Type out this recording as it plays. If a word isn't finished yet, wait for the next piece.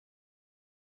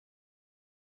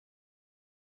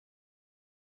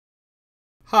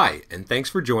Hi, and thanks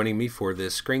for joining me for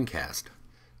this screencast.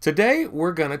 Today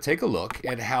we're going to take a look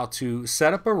at how to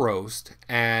set up a roast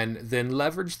and then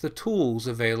leverage the tools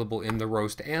available in the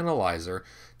roast analyzer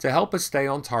to help us stay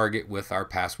on target with our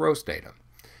past roast data.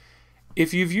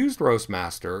 If you've used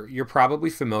Roastmaster, you're probably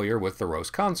familiar with the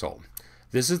roast console.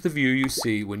 This is the view you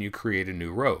see when you create a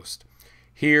new roast.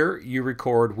 Here you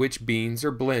record which beans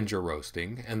or blends you're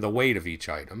roasting and the weight of each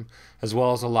item, as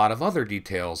well as a lot of other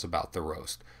details about the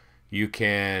roast. You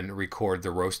can record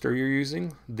the roaster you're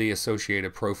using, the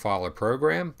associated profile or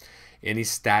program, any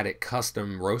static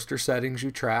custom roaster settings you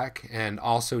track, and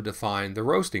also define the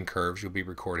roasting curves you'll be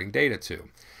recording data to.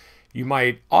 You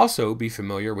might also be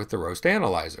familiar with the roast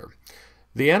analyzer.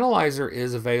 The analyzer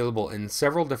is available in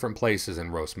several different places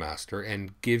in Roastmaster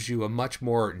and gives you a much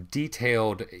more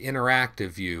detailed, interactive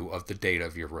view of the data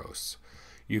of your roasts.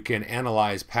 You can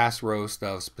analyze past roasts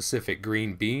of specific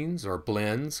green beans or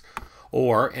blends,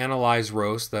 or analyze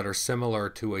roasts that are similar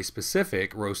to a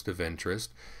specific roast of interest.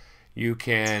 You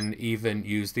can even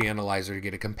use the analyzer to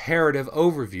get a comparative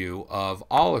overview of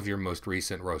all of your most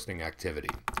recent roasting activity.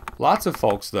 Lots of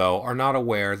folks, though, are not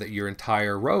aware that your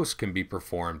entire roast can be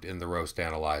performed in the roast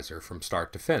analyzer from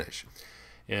start to finish.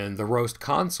 In the roast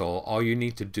console, all you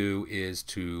need to do is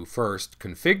to first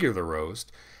configure the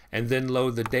roast and then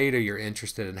load the data you're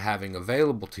interested in having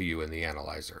available to you in the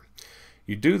analyzer.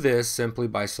 You do this simply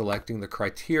by selecting the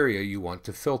criteria you want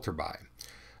to filter by.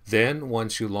 Then,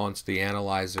 once you launch the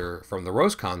analyzer from the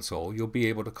roast console, you'll be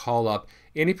able to call up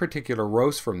any particular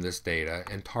roast from this data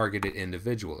and target it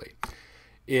individually.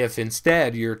 If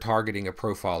instead you're targeting a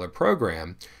profile or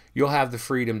program, you'll have the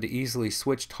freedom to easily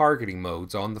switch targeting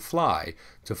modes on the fly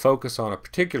to focus on a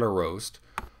particular roast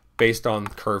based on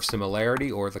curve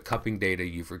similarity or the cupping data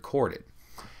you've recorded.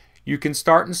 You can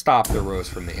start and stop the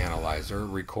roast from the analyzer,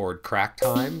 record crack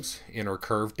times, enter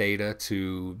curve data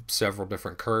to several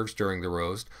different curves during the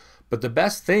roast, but the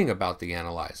best thing about the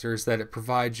analyzer is that it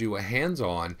provides you a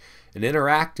hands-on and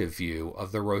interactive view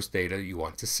of the roast data you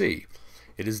want to see.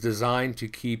 It is designed to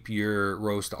keep your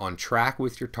roast on track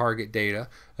with your target data,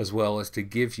 as well as to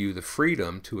give you the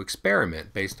freedom to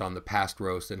experiment based on the past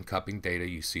roast and cupping data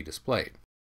you see displayed.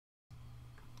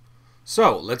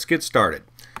 So let's get started.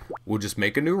 We'll just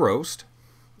make a new roast,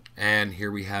 and here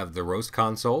we have the roast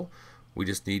console. We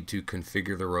just need to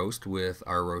configure the roast with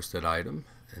our roasted item.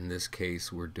 In this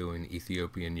case, we're doing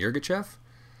Ethiopian Yirgacheffe,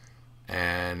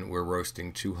 and we're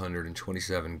roasting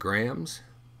 227 grams.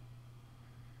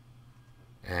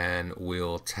 And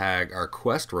we'll tag our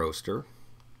quest roaster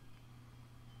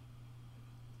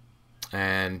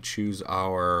and choose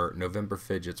our November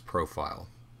Fidgets profile.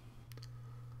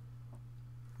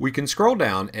 We can scroll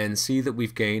down and see that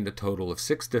we've gained a total of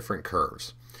 6 different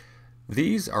curves.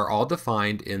 These are all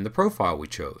defined in the profile we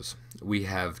chose. We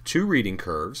have 2 reading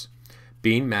curves,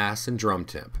 bean mass and drum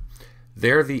temp.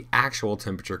 They're the actual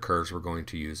temperature curves we're going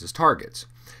to use as targets.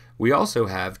 We also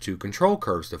have 2 control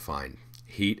curves defined,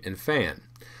 heat and fan.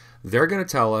 They're going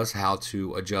to tell us how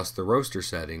to adjust the roaster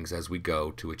settings as we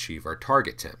go to achieve our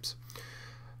target temps.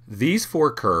 These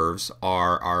 4 curves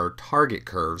are our target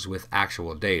curves with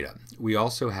actual data. We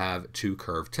also have 2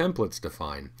 curve templates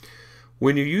defined.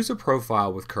 When you use a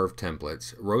profile with curve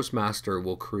templates, Roastmaster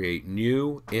will create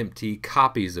new empty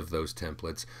copies of those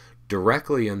templates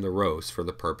directly in the roast for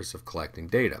the purpose of collecting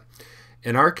data.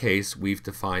 In our case, we've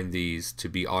defined these to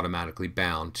be automatically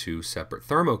bound to separate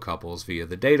thermocouples via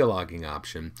the data logging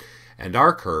option, and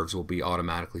our curves will be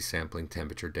automatically sampling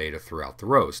temperature data throughout the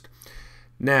roast.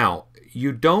 Now,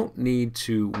 you don't need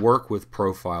to work with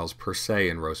profiles per se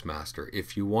in Roastmaster.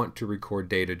 If you want to record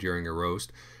data during a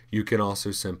roast, you can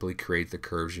also simply create the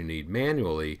curves you need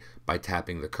manually by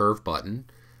tapping the curve button,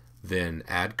 then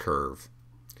add curve,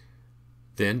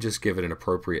 then just give it an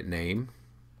appropriate name,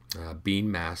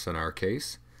 bean mass in our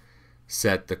case,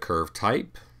 set the curve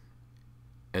type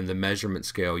and the measurement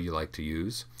scale you like to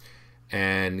use,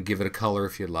 and give it a color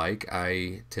if you like.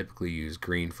 I typically use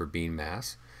green for bean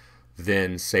mass.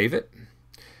 Then save it.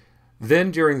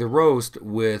 Then during the roast,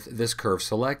 with this curve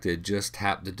selected, just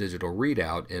tap the digital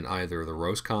readout in either the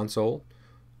roast console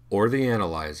or the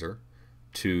analyzer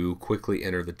to quickly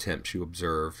enter the temps you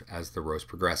observe as the roast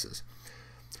progresses.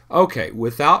 Okay,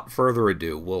 without further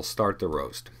ado, we'll start the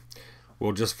roast.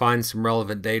 We'll just find some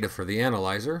relevant data for the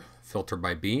analyzer, filter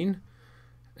by bean,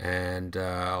 and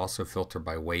also filter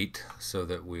by weight so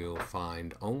that we'll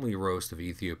find only roast of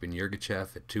Ethiopian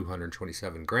Yirgacheffe at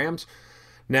 227 grams.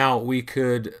 Now we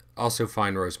could also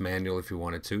find roast manual if you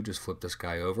wanted to. Just flip this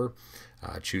guy over,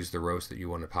 choose the roast that you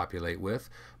want to populate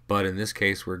with, but in this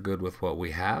case we're good with what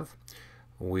we have.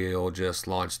 We'll just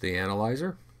launch the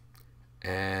analyzer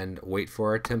and wait for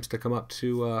our temps to come up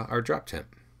to our drop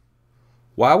temp.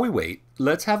 While we wait,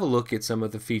 let's have a look at some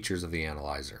of the features of the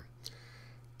analyzer.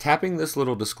 Tapping this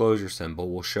little disclosure symbol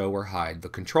will show or hide the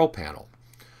control panel.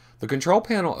 The control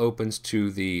panel opens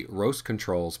to the roast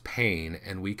controls pane,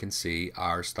 and we can see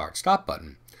our start stop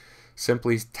button.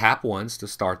 Simply tap once to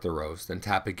start the roast and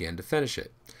tap again to finish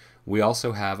it. We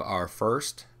also have our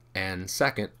first and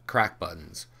second crack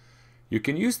buttons. You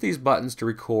can use these buttons to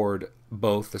record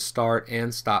both the start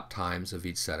and stop times of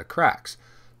each set of cracks.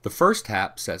 The first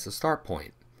tap sets a start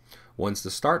point. Once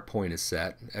the start point is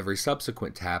set, every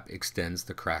subsequent tap extends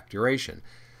the crack duration.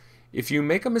 If you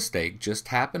make a mistake, just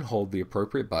tap and hold the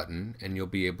appropriate button and you'll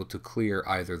be able to clear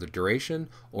either the duration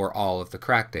or all of the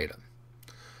crack data.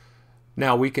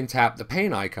 Now we can tap the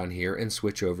pane icon here and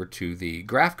switch over to the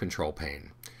graph control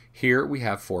pane. Here we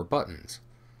have 4 buttons.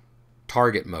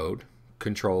 Target mode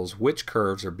controls which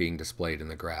curves are being displayed in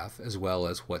the graph as well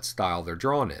as what style they're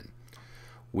drawn in.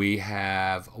 We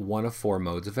have one of 4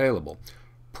 modes available: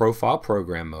 profile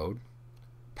program mode,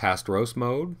 past roast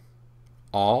mode,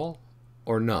 all,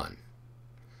 or none.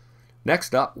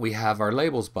 Next up, we have our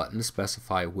labels button to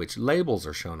specify which labels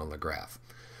are shown on the graph.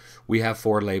 We have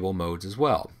 4 label modes as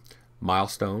well: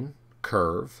 milestone,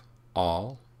 curve,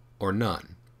 all, or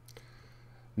none.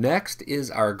 Next is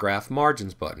our graph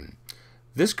margins button.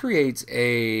 This creates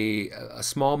a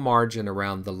small margin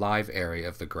around the live area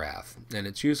of the graph, and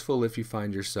it's useful if you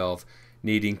find yourself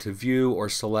needing to view or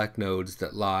select nodes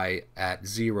that lie at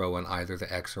 0 on either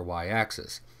the X or Y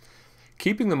axis.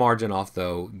 Keeping the margin off,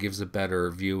 though, gives a better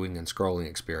viewing and scrolling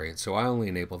experience, so I only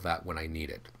enable that when I need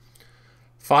it.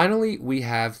 Finally, we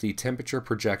have the temperature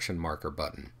projection marker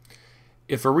button.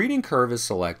 If a reading curve is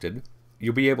selected,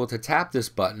 you'll be able to tap this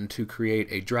button to create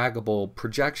a draggable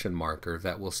projection marker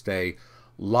that will stay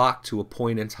locked to a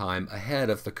point in time ahead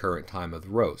of the current time of the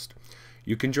roast.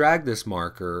 You can drag this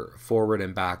marker forward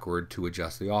and backward to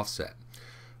adjust the offset.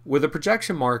 With a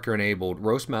projection marker enabled,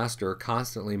 Roastmaster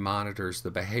constantly monitors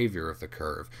the behavior of the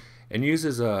curve and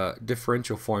uses a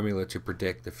differential formula to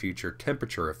predict the future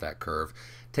temperature of that curve,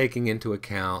 taking into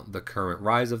account the current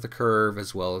rise of the curve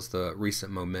as well as the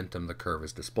recent momentum the curve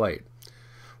has displayed.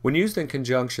 When used in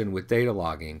conjunction with data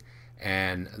logging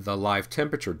and the live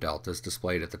temperature deltas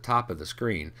displayed at the top of the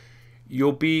screen,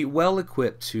 you'll be well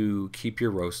equipped to keep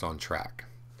your roast on track.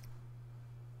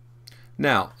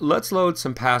 Now, let's load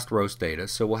some past roast data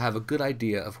so we'll have a good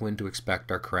idea of when to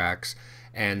expect our cracks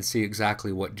and see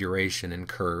exactly what duration and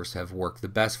curves have worked the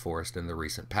best for us in the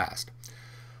recent past.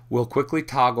 We'll quickly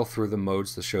toggle through the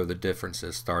modes to show the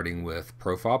differences, starting with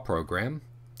profile program,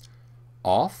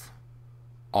 off,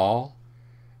 all,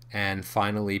 and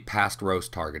finally past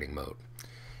roast targeting mode.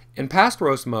 In past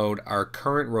roast mode, our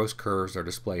current roast curves are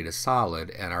displayed as solid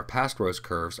and our past roast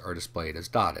curves are displayed as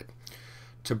dotted.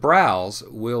 To browse,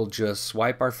 we'll just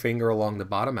swipe our finger along the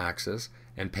bottom axis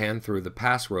and pan through the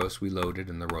past roast we loaded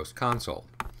in the roast console.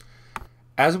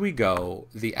 As we go,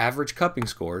 the average cupping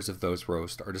scores of those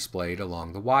roasts are displayed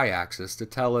along the y-axis to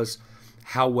tell us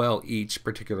how well each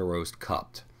particular roast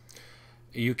cupped.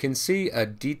 You can see a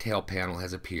detail panel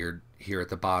has appeared here at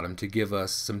the bottom to give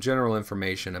us some general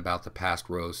information about the past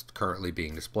roast currently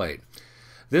being displayed.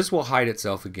 This will hide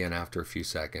itself again after a few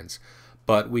seconds,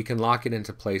 but we can lock it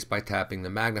into place by tapping the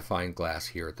magnifying glass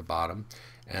here at the bottom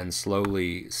and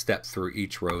slowly step through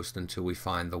each roast until we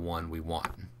find the one we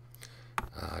want.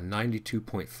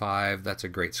 92.5, that's a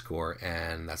great score,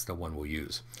 and that's the one we'll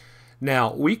use.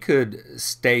 Now, we could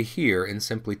stay here and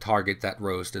simply target that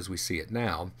roast as we see it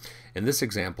now. In this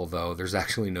example, though, there's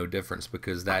actually no difference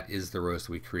because that is the roast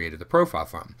we created the profile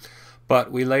from.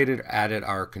 But we later added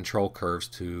our control curves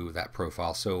to that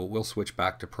profile, so we'll switch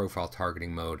back to profile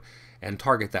targeting mode and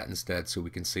target that instead so we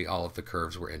can see all of the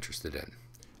curves we're interested in.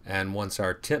 And once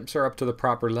our temps are up to the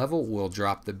proper level, we'll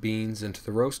drop the beans into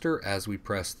the roaster as we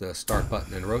press the start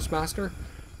button in Roastmaster,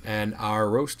 and our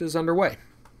roast is underway.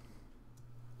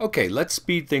 Okay, let's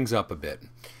speed things up a bit.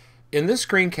 In this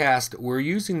screencast, we're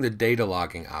using the data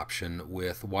logging option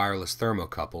with wireless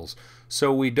thermocouples,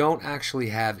 so we don't actually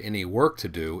have any work to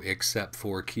do except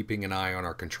for keeping an eye on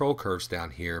our control curves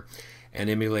down here and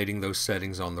emulating those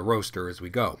settings on the roaster as we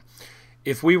go.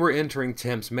 If we were entering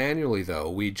temps manually, though,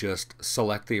 we just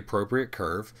select the appropriate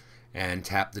curve and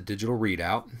tap the digital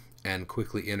readout and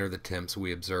quickly enter the temps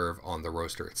we observe on the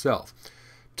roaster itself.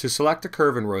 To select a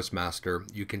curve in Roastmaster,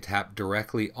 you can tap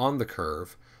directly on the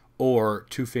curve or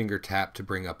two-finger tap to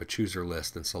bring up a chooser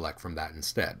list and select from that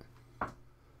instead.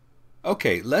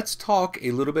 Okay, let's talk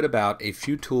a little bit about a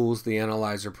few tools the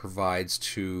analyzer provides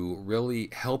to really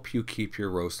help you keep your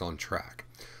roast on track.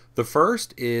 The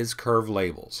first is curve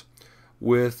labels.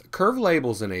 With curve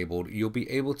labels enabled, you'll be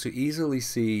able to easily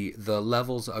see the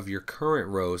levels of your current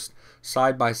roast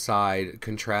side by side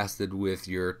contrasted with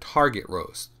your target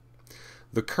roast.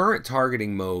 The current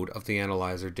targeting mode of the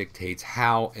analyzer dictates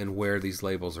how and where these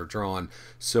labels are drawn,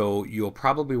 so you'll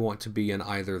probably want to be in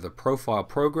either the profile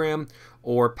program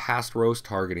or past roast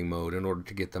targeting mode in order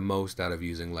to get the most out of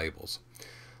using labels.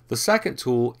 The second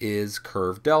tool is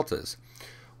curve deltas.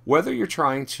 Whether you're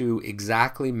trying to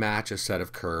exactly match a set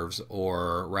of curves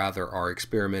or rather are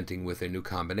experimenting with a new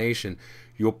combination,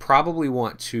 you'll probably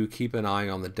want to keep an eye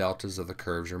on the deltas of the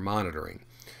curves you're monitoring.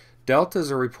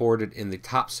 Deltas are reported in the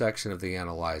top section of the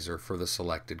analyzer for the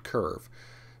selected curve.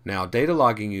 Now, data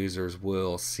logging users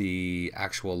will see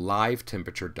actual live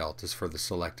temperature deltas for the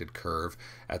selected curve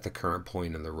at the current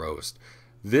point in the roast.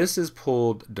 This is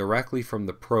pulled directly from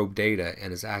the probe data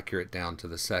and is accurate down to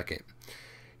the second.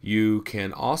 You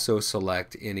can also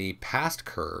select any past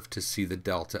curve to see the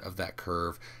delta of that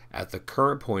curve at the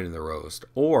current point in the roast,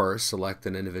 or select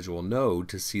an individual node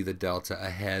to see the delta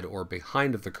ahead or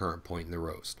behind of the current point in the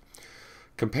roast.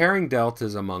 Comparing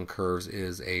deltas among curves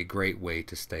is a great way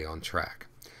to stay on track.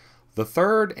 The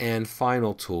third and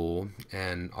final tool,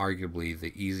 and arguably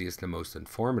the easiest and most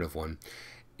informative one,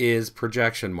 is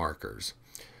projection markers.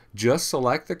 Just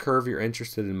select the curve you're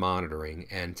interested in monitoring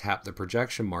and tap the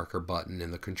projection marker button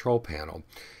in the control panel,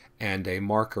 and a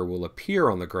marker will appear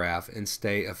on the graph and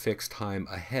stay a fixed time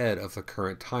ahead of the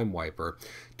current time wiper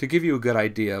to give you a good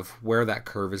idea of where that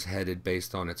curve is headed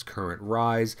based on its current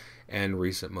rise and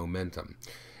recent momentum.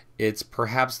 It's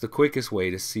perhaps the quickest way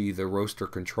to see the roaster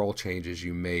control changes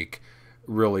you make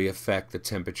really affect the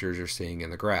temperatures you're seeing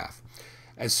in the graph.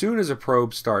 As soon as a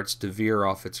probe starts to veer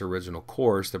off its original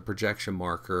course, the projection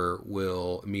marker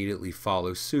will immediately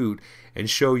follow suit and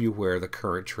show you where the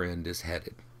current trend is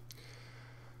headed.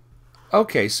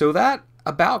 Okay, so that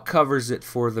about covers it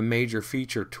for the major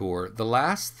feature tour. The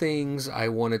last things I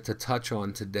wanted to touch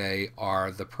on today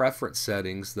are the preference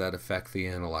settings that affect the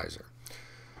analyzer.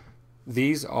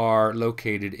 These are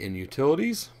located in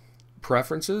Utilities,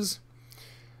 Preferences.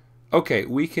 Okay,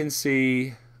 we can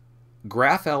see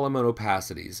graph element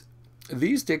opacities.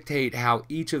 These dictate how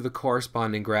each of the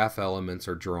corresponding graph elements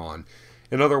are drawn.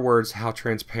 In other words, how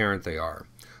transparent they are.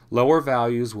 Lower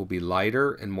values will be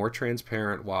lighter and more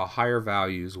transparent, while higher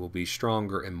values will be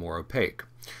stronger and more opaque.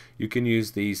 You can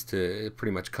use these to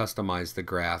pretty much customize the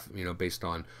graph, based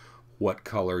on what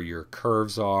color your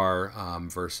curves are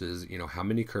versus, how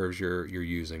many curves you're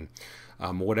using.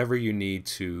 Whatever you need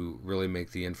to really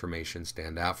make the information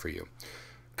stand out for you.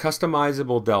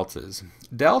 Customizable deltas.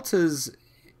 Deltas,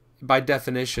 by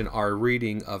definition, are a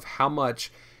reading of how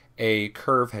much a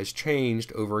curve has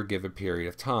changed over a given period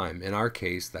of time. In our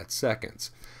case, that's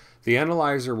seconds. The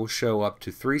analyzer will show up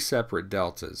to 3 separate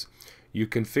deltas. You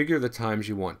configure the times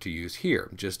you want to use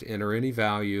here. Just enter any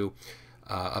value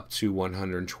up to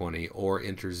 120 or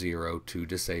enter 0 to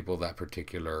disable that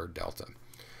particular delta.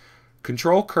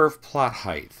 Control curve plot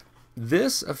height.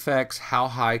 This affects how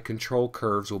high control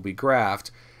curves will be graphed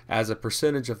as a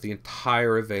percentage of the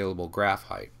entire available graph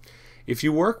height. If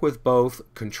you work with both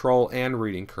control and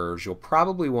reading curves, you'll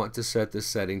probably want to set this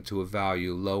setting to a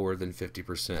value lower than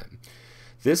 50%.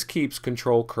 This keeps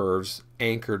control curves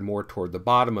anchored more toward the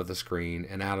bottom of the screen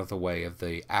and out of the way of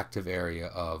the active area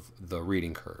of the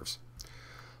reading curves.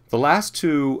 The last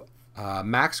two,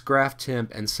 max graph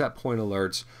temp and set point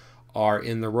alerts, are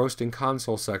in the roasting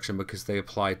console section because they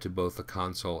apply to both the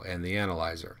console and the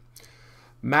analyzer.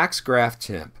 Max graph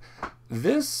temp.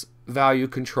 This value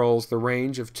controls the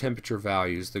range of temperature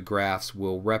values the graphs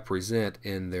will represent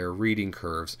in their reading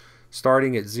curves,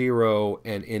 starting at 0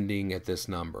 and ending at this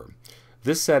number.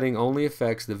 This setting only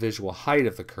affects the visual height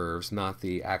of the curves, not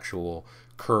the actual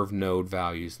curve node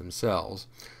values themselves.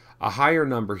 A higher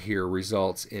number here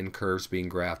results in curves being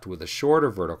graphed with a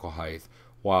shorter vertical height,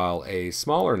 while a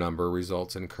smaller number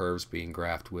results in curves being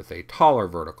graphed with a taller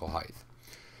vertical height.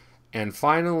 And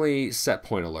finally, set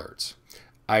point alerts.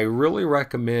 I really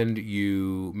recommend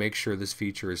you make sure this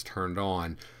feature is turned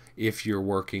on if you're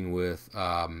working with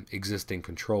existing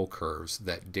control curves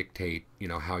that dictate,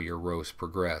 how your roasts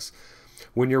progress.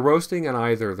 When you're roasting in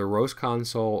either the roast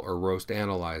console or roast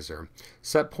analyzer,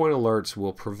 set point alerts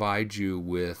will provide you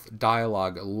with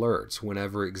dialog alerts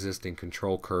whenever existing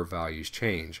control curve values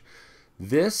change.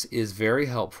 This is very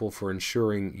helpful for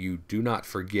ensuring you do not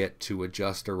forget to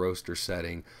adjust a roaster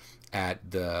setting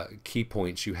at the key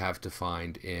points you have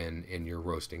defined in your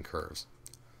roasting curves.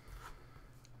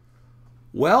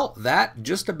 Well, that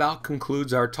just about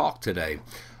concludes our talk today.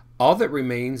 All that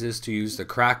remains is to use the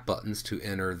crack buttons to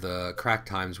enter the crack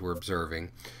times we're observing.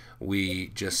 We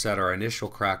just set our initial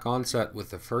crack onset with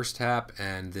the first tap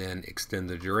and then extend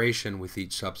the duration with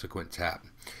each subsequent tap.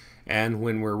 And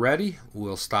when we're ready,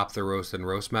 we'll stop the roast in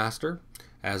Roastmaster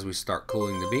as we start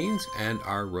cooling the beans, and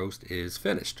our roast is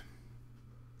finished.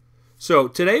 So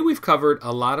today we've covered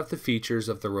a lot of the features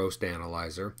of the roast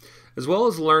analyzer, as well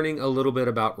as learning a little bit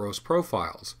about roast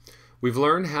profiles. We've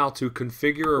learned how to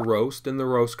configure a roast in the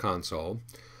roast console,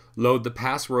 load the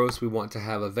past roast we want to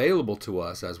have available to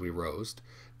us as we roast,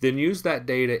 then use that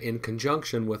data in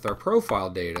conjunction with our profile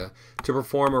data to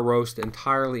perform a roast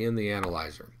entirely in the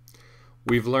analyzer.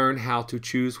 We've learned how to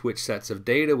choose which sets of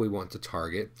data we want to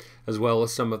target, as well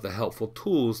as some of the helpful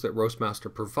tools that Roastmaster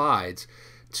provides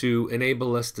to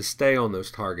enable us to stay on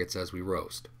those targets as we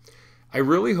roast. I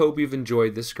really hope you've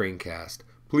enjoyed this screencast.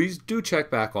 Please do check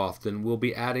back often. We'll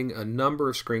be adding a number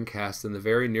of screencasts in the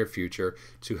very near future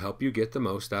to help you get the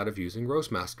most out of using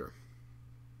Roastmaster.